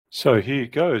So here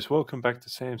goes. Welcome back to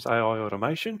Sam's AI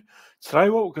Automation. Today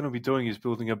what we're going to be doing is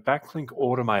building a backlink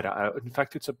automator. In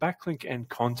fact, it's a backlink and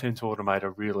content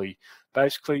automator, really.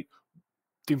 Basically,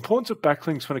 the importance of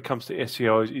backlinks when it comes to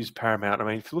SEO is paramount. I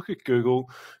mean, if you look at Google,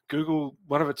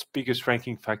 one of its biggest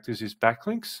ranking factors is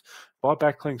backlinks. By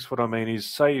backlinks, what I mean is,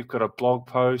 say you've got a blog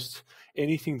post,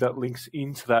 anything that links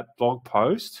into that blog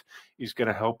post is going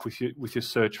to help with your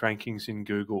search rankings in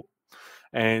Google.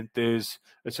 And they're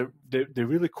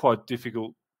really quite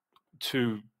difficult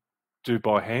to do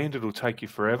by hand. It'll take you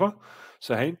forever.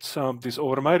 So hence, this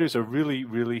automator is a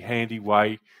really handy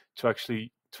way to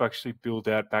actually build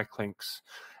out backlinks.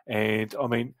 And I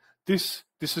mean, this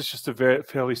is just a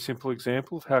fairly simple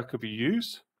example of how it could be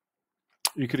used.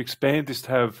 You could expand this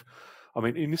to have, I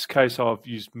mean, in this case, I've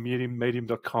used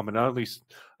medium.com, and only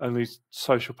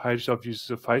social pages I've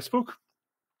used is Facebook.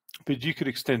 But you could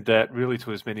extend that really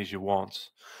to as many as you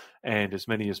want, and as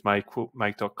many as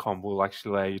make.com will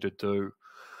actually allow you to do.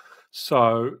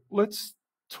 So let's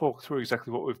talk through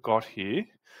exactly what we've got here.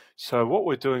 So what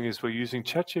we're doing is we're using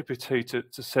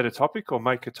ChatGPT to set a topic or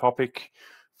make a topic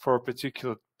for a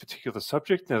particular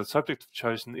subject. Now the subject I've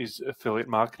chosen is affiliate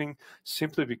marketing,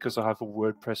 simply because I have a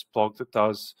WordPress blog that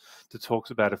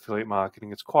talks about affiliate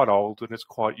marketing. It's quite old and it's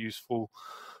quite useful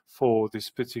for this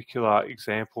particular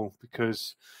example,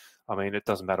 because I mean, it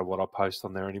doesn't matter what I post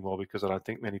on there anymore, because I don't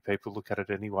think many people look at it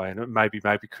anyway. And maybe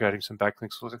creating some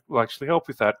backlinks will actually help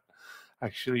with that.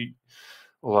 Actually,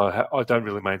 although I don't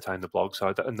really maintain the blog,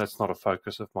 and that's not a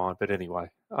focus of mine. But anyway,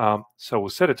 so we'll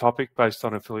set a topic based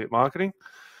on affiliate marketing.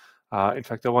 In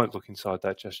fact, I won't look inside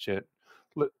that just yet.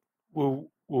 We'll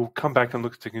come back and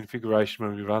look at the configuration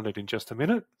when we run it in just a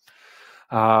minute.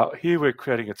 Here we're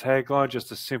creating a tagline,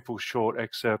 just a simple short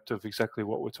excerpt of exactly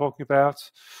what we're talking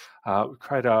about. We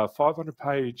create a 500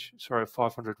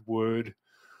 word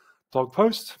blog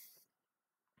post,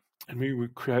 and we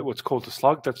would create what's called a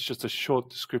slug. That's just a short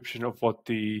description of what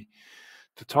the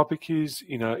topic is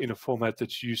in a format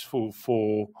that's useful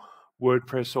for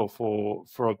WordPress or for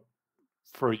a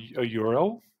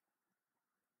URL.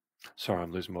 Sorry,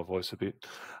 I'm losing my voice a bit.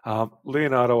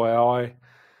 Leonardo AI.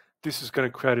 This is going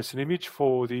to create us an image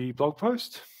for the blog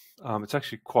post. It's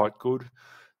actually quite good,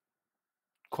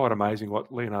 quite amazing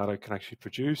what Leonardo can actually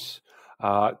produce.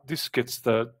 This gets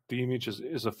the image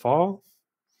as a file.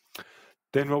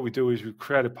 Then what we do is we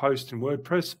create a post in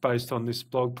WordPress based on this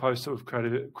blog post that we've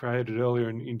created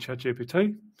earlier in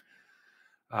ChatGPT.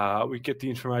 We get the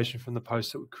information from the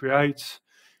post that we create.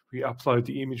 We upload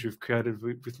the image we've created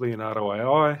with Leonardo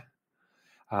AI.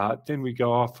 Then we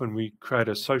go off and we create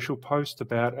a social post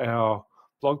about our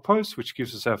blog post, which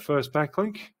gives us our first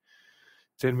backlink.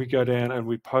 Then we go down and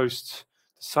we post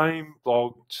the same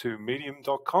blog to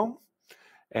medium.com,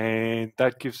 and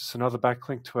that gives us another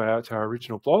backlink to our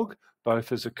original blog,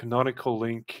 both as a canonical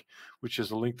link, which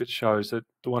is a link that shows that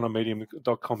the one on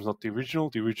medium.com is not the original.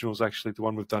 The original is actually the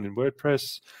one we've done in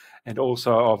WordPress. And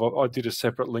also I did a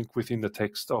separate link within the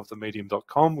text of the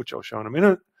medium.com, which I'll show in a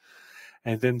minute.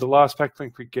 And then the last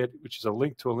backlink we get, which is a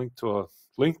link to a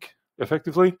link,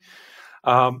 effectively,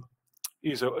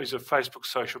 is a Facebook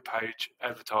social page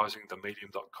advertising the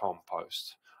medium.com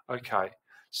post. Okay,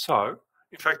 so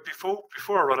in fact, before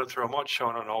I run it through, I might show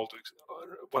an old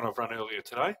one I've run earlier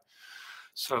today.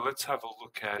 So let's have a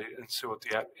look at it and see what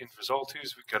the end result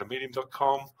is. We go to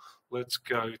medium.com. Let's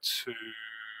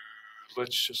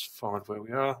just find where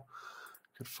we are.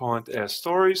 We can find our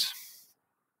stories.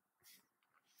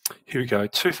 Here we go,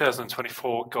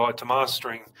 2024 Guide to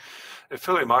Mastering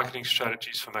Affiliate Marketing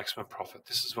Strategies for Maximum Profit.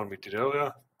 This is one we did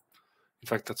earlier. In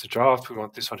fact, that's a draft. We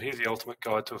want this one here, the Ultimate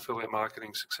Guide to Affiliate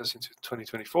Marketing Success in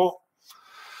 2024.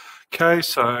 Okay,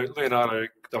 so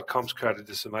Leonardo.com's created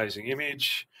this amazing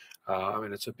image. I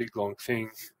mean, it's a big, long thing.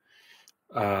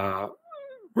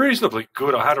 Reasonably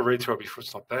good. I had to read through it before.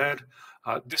 It's not bad.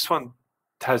 This one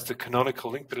has the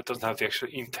canonical link, but it doesn't have the actual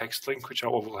in-text link, which I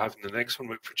will have in the next one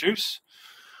we produce.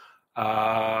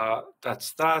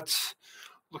 That's that.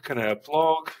 Look at our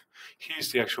blog.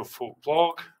 Here's the actual full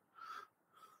blog.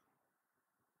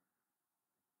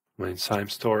 I mean, same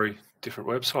story, different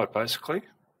website, basically. Is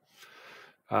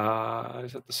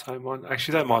that the same one?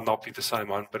 Actually, that might not be the same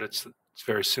one, but it's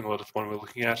very similar to the one we're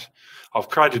looking at. I've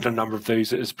created a number of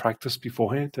these as practice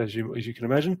beforehand, as you can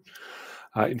imagine.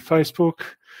 In Facebook,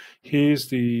 here's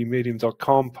the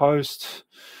medium.com post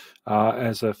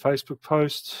as a Facebook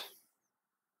post,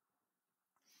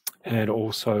 and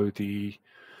also the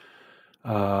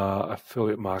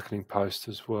affiliate marketing post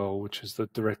as well, which is the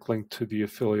direct link to the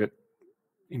affiliate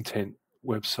intent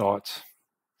website.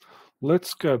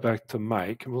 Let's go back to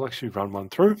make, and we'll actually run one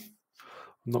through.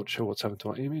 I'm not sure what's happened to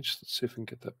my image. Let's see if we can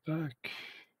get that back.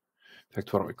 In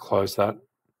fact, why don't we close that?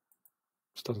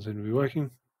 This doesn't seem to be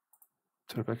working.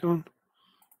 Turn it back on.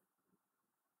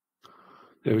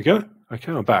 There we go.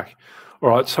 Okay, I'm back. All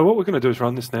right, so what we're going to do is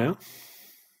run this now.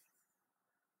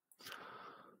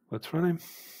 Let's run him.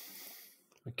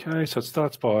 Okay, so it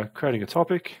starts by creating a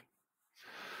topic.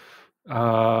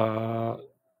 Run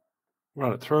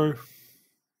it through.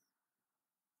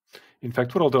 In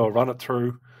fact, what I'll do, I'll run it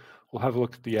through. We'll have a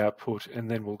look at the output,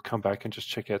 and then we'll come back and just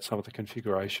check out some of the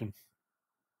configuration.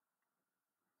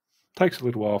 Takes a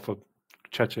little while for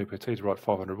ChatGPT to write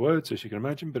 500 words, as you can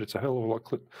imagine, but it's a hell of a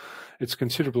lot. It's a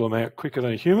considerable amount quicker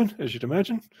than a human, as you'd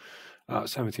imagine.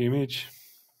 Same with the image.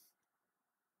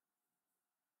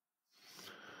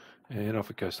 And off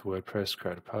it goes to WordPress,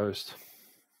 create a post.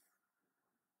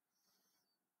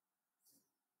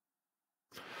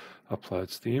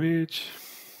 Uploads the image,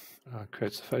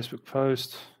 creates the Facebook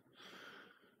post.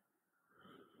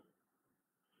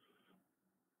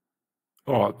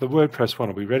 All right, the WordPress one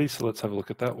will be ready, so let's have a look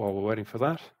at that while we're waiting for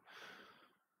that.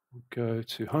 We'll go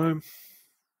to home.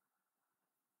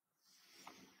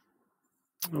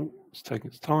 Oh, it's taking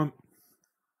its time.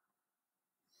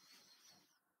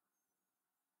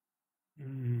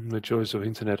 The joys of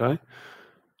internet, eh?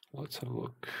 Let's have a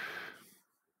look.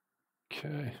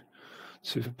 Okay,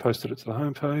 see if it posted it to the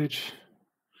home page.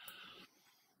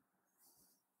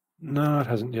 No, it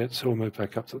hasn't yet, so we'll move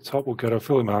back up to the top. We'll go to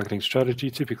affiliate marketing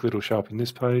strategy. Typically, it'll show up in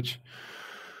this page.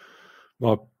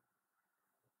 Okay,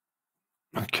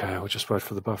 we'll just wait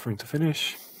for the buffering to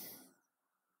finish.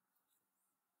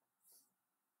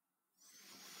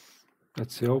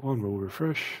 That's the old one. We'll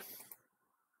refresh.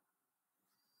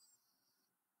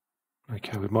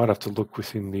 Okay, we might have to look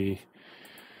within the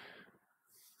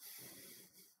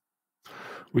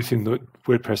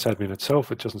WordPress admin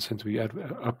itself. It doesn't seem to be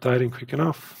updating quick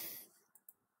enough.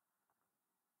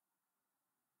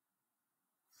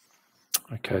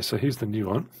 Okay, so here's the new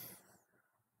one.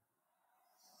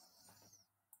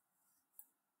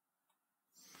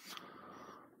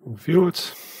 We'll view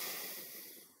it.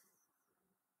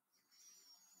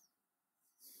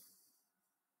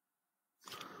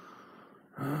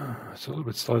 It's a little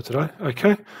bit slow today.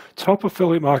 Okay, top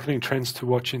affiliate marketing trends to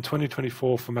watch in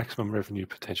 2024 for maximum revenue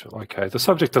potential. Okay, the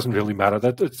subject doesn't really matter.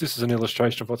 This is an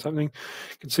illustration of what's happening.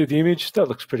 You can see the image. That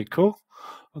looks pretty cool.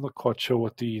 I'm not quite sure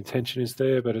what the intention is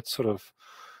there, but it's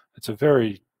a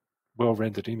very well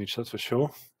rendered image, that's for sure.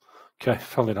 Okay,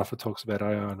 funnily enough, it talks about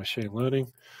AI and machine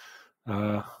learning.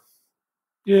 Yeah,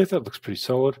 that looks pretty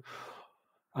solid.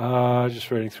 Just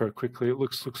reading through it quickly, it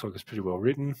looks like it's pretty well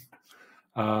written.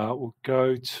 We'll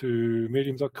go to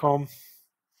medium.com.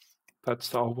 That's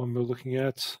the old one we're looking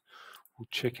at. We'll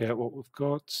check out what we've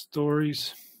got.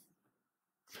 Stories.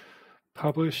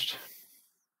 Published.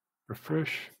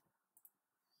 Refresh.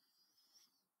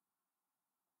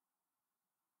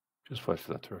 Just wait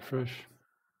for that to refresh.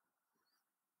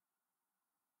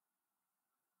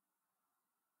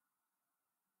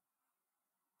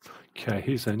 Okay,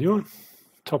 here's our new one.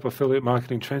 Top affiliate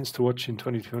marketing trends to watch in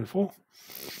 2024.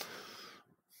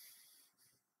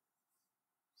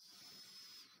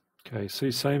 Okay,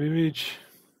 see same image.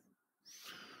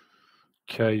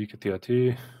 Okay, you get the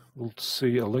idea. We'll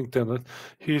see a link down there.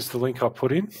 Here's the link I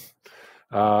put in.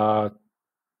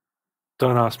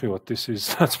 Don't ask me what this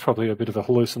is. That's probably a bit of a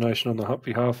hallucination on the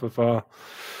behalf of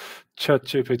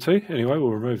ChatGPT. Anyway, we'll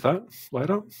remove that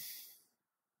later.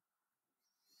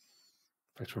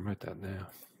 Let's remove that now.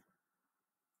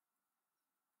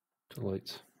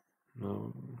 Delete.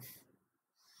 No.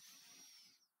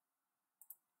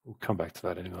 We'll come back to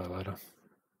that anyway later.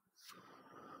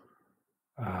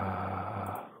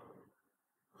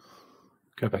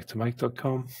 Go back to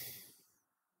make.com.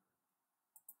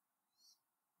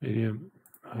 Medium,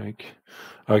 make.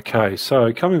 Okay,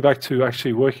 so coming back to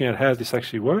actually working out how this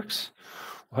actually works,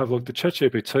 we'll have a look at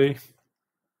ChatGPT.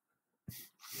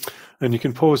 And you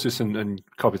can pause this and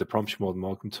copy the prompts. You're more than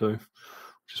welcome to.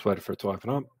 Just waited for it to open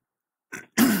up.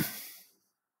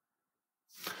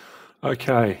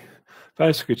 Okay,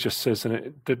 basically it just says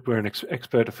that we're an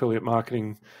expert affiliate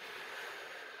marketing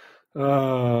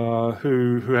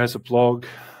who has a blog,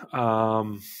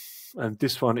 and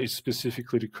this one is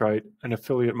specifically to create an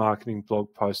affiliate marketing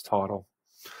blog post title.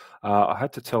 I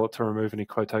had to tell it to remove any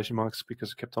quotation marks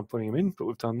because it kept on putting them in, but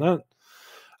we've done that.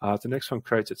 The next one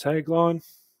creates a tagline.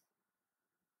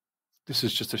 This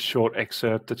is just a short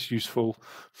excerpt that's useful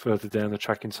further down the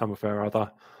track in some of our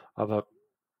other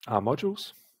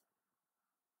modules.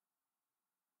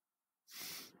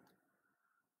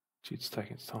 Gee, it's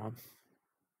taking its time.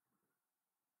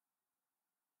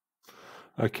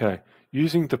 Okay,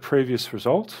 using the previous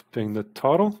result, being the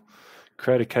title,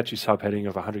 create a catchy subheading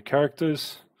of 100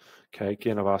 characters, Okay,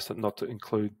 again, I've asked it not to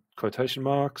include quotation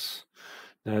marks.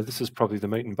 Now, this is probably the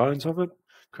meat and bones of it,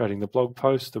 creating the blog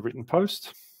post, the written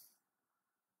post.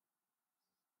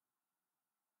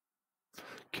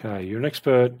 Okay, you're an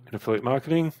expert in affiliate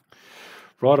marketing.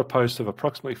 Write a post of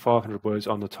approximately 500 words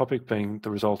on the topic being the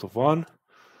result of 1,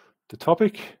 the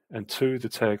topic, and 2, the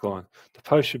tagline. The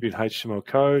post should be in HTML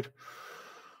code.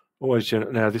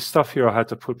 Now, this stuff here I had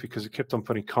to put because it kept on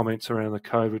putting comments around the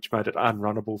code, which made it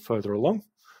unrunnable further along.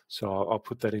 So I'll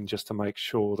put that in just to make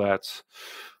sure that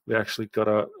we actually got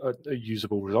a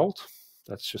usable result.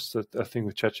 That's just a thing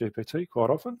with ChatGPT quite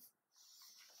often.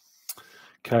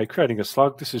 Okay, creating a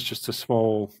slug. This is just a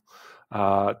small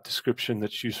description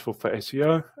that's useful for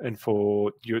SEO and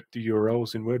for the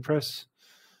URLs in WordPress.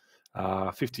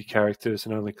 50 characters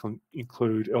and only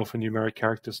include alphanumeric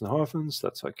characters and hyphens.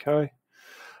 That's okay.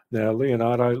 Now,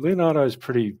 Leonardo is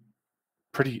pretty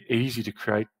easy to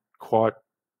create, quite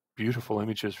beautiful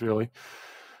images, really.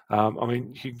 I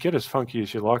mean, you can get as funky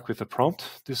as you like with the prompt.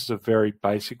 This is a very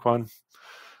basic one.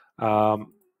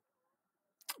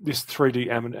 This 3D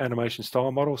animation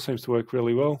style model seems to work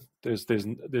really well. There's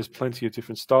plenty of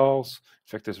different styles. In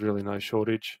fact, there's really no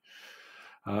shortage.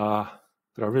 But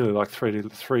I really like 3D.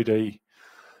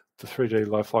 The 3D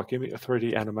lifelike image,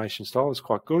 3D animation style is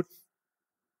quite good.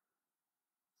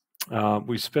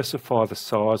 We specify the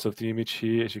size of the image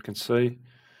here, as you can see.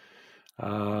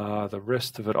 The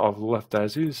rest of it I've left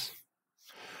as is.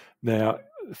 Now,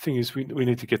 the thing is, we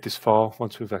need to get this file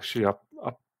once we've actually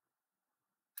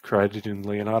created in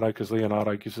Leonardo, because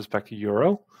Leonardo gives us back a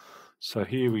URL. So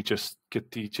here we just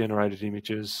get the generated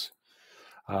images,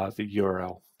 the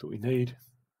URL that we need.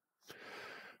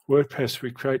 WordPress,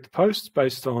 we create the post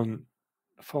based on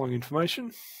the following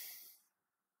information.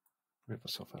 Move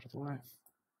myself out of the way.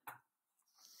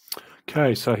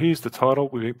 Okay, so here's the title,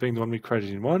 being the one we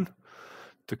created in 1.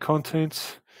 The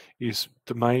content is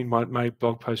the main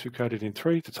blog post we created in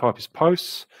 3. The type is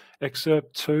posts.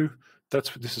 Excerpt 2.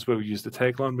 This is where we use the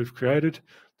tagline we've created.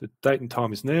 The date and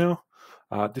time is now.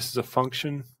 This is a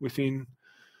function within.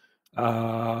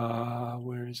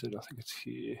 Where is it? I think it's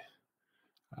here.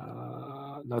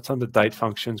 No, it's under date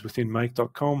functions within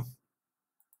make.com.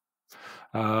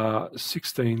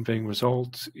 16 being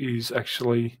result is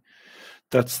actually,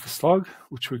 that's the slug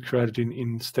which we created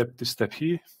in this step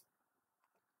here.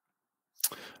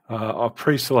 I've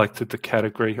pre-selected the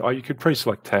category. You could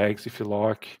pre-select tags if you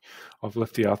like. I've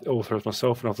left the author as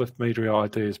myself, and I've left media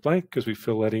ID as blank because we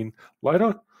fill that in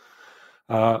later.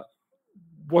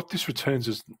 What this returns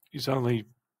is only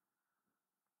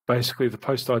basically the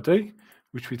post ID,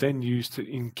 which we then use to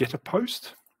get a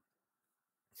post.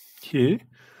 Here,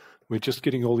 we're just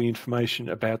getting all the information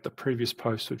about the previous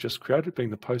post we've just created, being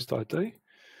the post ID.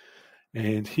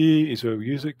 And here is where we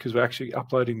use it, because we're actually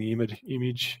uploading the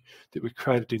image that we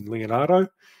created in Leonardo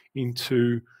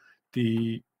into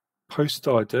the post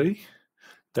ID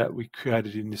that we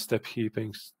created in this step here,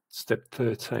 being step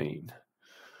 13.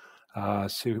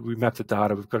 So we map the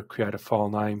data, we've got to create a file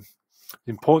name. It's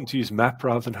important to use map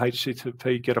rather than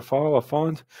HTTP get a file, I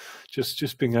find.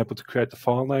 Just being able to create the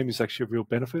file name is actually a real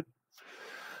benefit.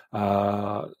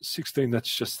 16,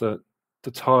 that's just the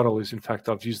title is, in fact,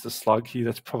 I've used the slug here.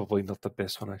 That's probably not the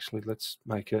best one, actually. Let's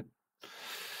make it,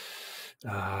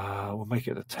 we'll make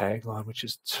it a tagline, which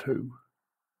is 2.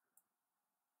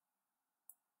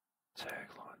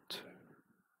 Tagline 2.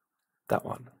 That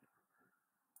one.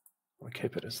 I'll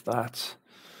keep it as that.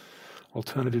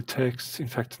 Alternative text. In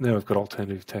fact, now we've got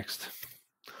alternative text.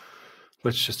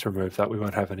 Let's just remove that. We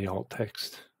won't have any alt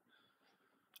text.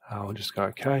 I'll just go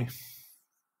OK.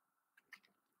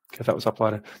 Okay, that was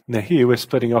uploaded. Now here we're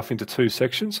splitting off into 2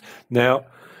 sections. Now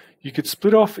you could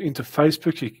split off into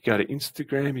Facebook, you could go to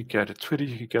Instagram, you could go to Twitter,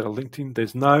 you could go to LinkedIn.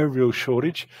 There's no real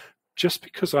shortage. Just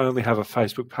because I only have a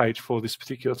Facebook page for this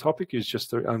particular topic is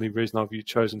just the only reason I've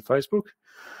chosen Facebook.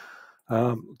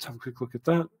 Let's have a quick look at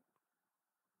that.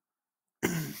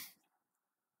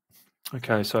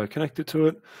 Okay, so connected to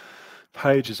it.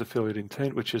 Page is affiliate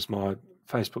intent, which is my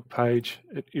Facebook page.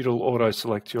 It'll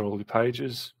auto-select all your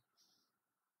pages.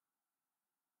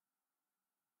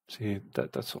 See,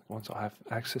 that's the ones I have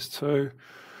access to.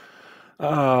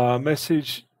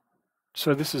 Message.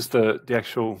 So this is the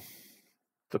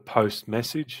post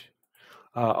message.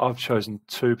 I've chosen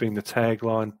 2 being the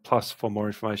tagline, plus for more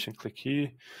information, click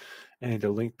here, and a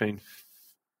link being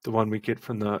the one we get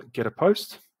from the get a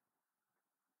post.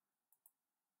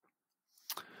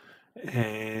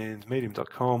 And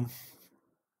medium.com.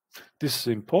 This is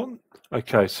important.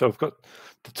 Okay, so I've got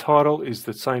the title is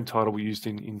the same title we used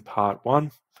in part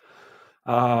 1.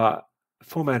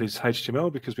 Format is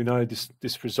HTML because we know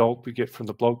this result we get from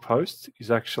the blog post is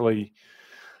actually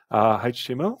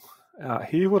HTML.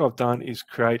 Here what I've done is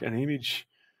create an image,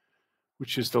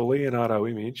 which is the Leonardo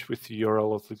image with the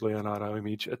URL of the Leonardo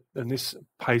image, and this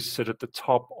pastes it at the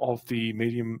top of the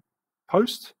Medium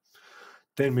post.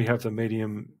 Then we have the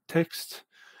Medium text,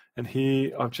 and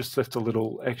here I've just left a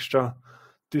little extra.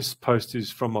 This post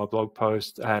is from my blog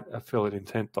post at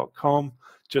affiliateintent.com,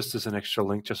 just as an extra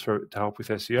link, just to help with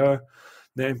SEO.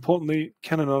 Now, importantly,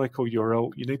 canonical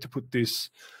URL, you need to put this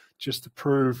just to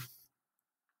prove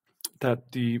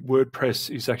that the WordPress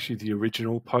is actually the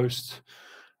original post,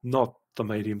 not the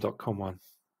medium.com one.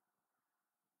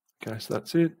 Okay, so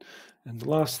that's it. And the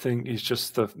last thing is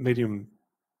just the Medium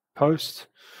post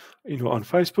on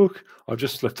Facebook. I've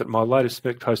just left it. My latest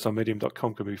spec post on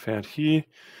medium.com can be found here,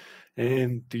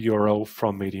 and the URL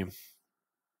from Medium.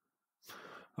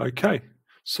 Okay,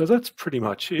 so that's pretty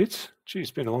much it. Gee,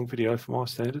 it's been a long video for my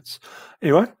standards.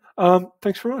 Anyway,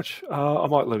 thanks very much. I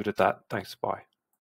might leave it at that. Thanks, bye.